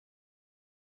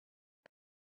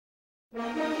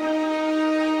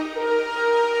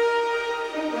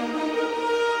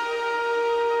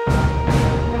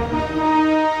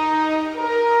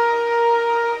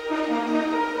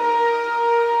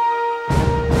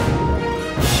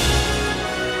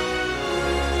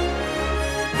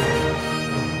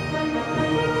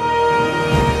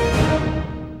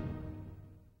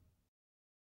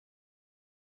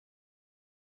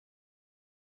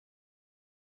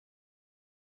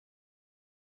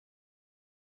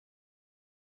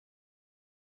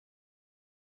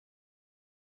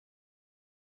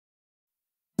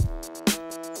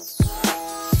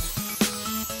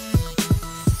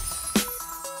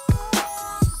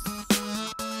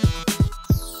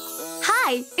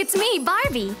Hi, it's me,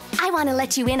 Barbie. I want to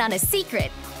let you in on a secret.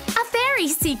 A fairy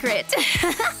secret.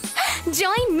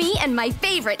 Join me and my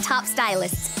favorite top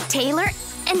stylists, Taylor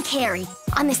and Carrie,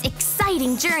 on this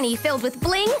exciting journey filled with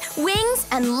bling, wings,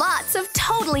 and lots of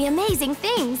totally amazing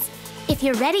things. If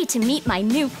you're ready to meet my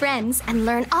new friends and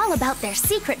learn all about their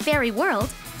secret fairy world,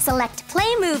 select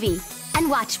Play Movie and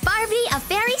watch Barbie, A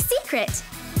Fairy Secret.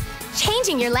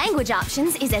 Changing your language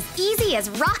options is as easy as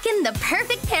rocking the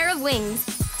perfect pair of wings.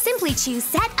 Simply choose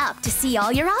Set Up to see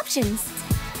all your options.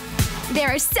 There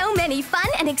are so many fun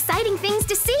and exciting things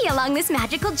to see along this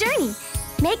magical journey.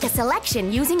 Make a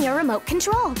selection using your remote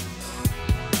control.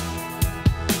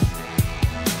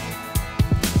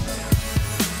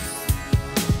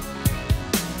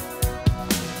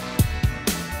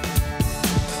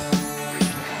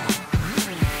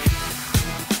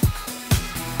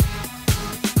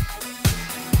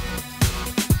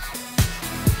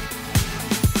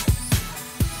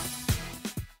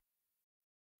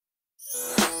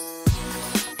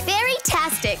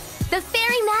 Fairy-tastic! The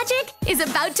fairy magic is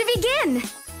about to begin!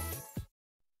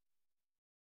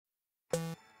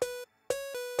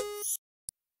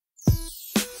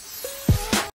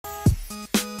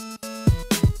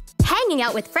 Hanging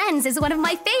out with friends is one of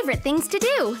my favorite things to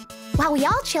do. While we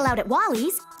all chill out at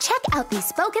Wally's, check out these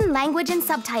spoken language and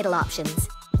subtitle options.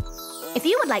 If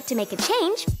you would like to make a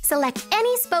change, select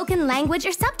any spoken language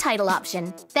or subtitle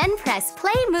option, then press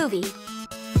Play Movie.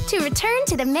 To return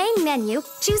to the main menu,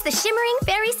 choose the shimmering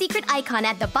fairy secret icon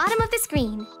at the bottom of the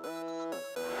screen.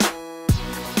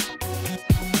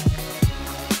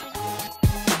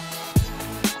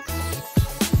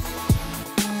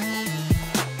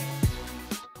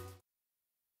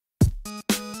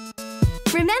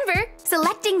 Remember,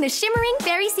 selecting the shimmering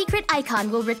fairy secret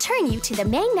icon will return you to the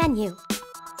main menu.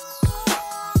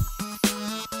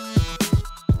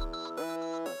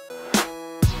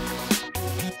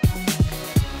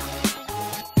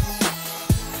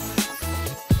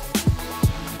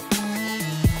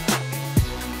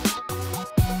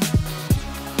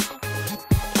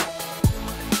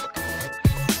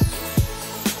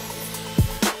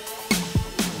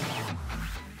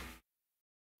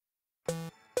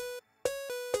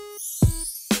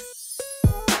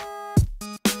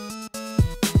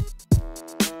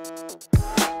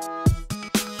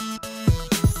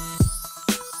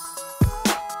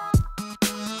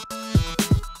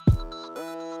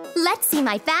 Let's see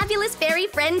my fabulous fairy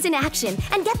friends in action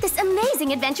and get this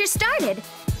amazing adventure started.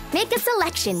 Make a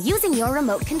selection using your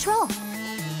remote control.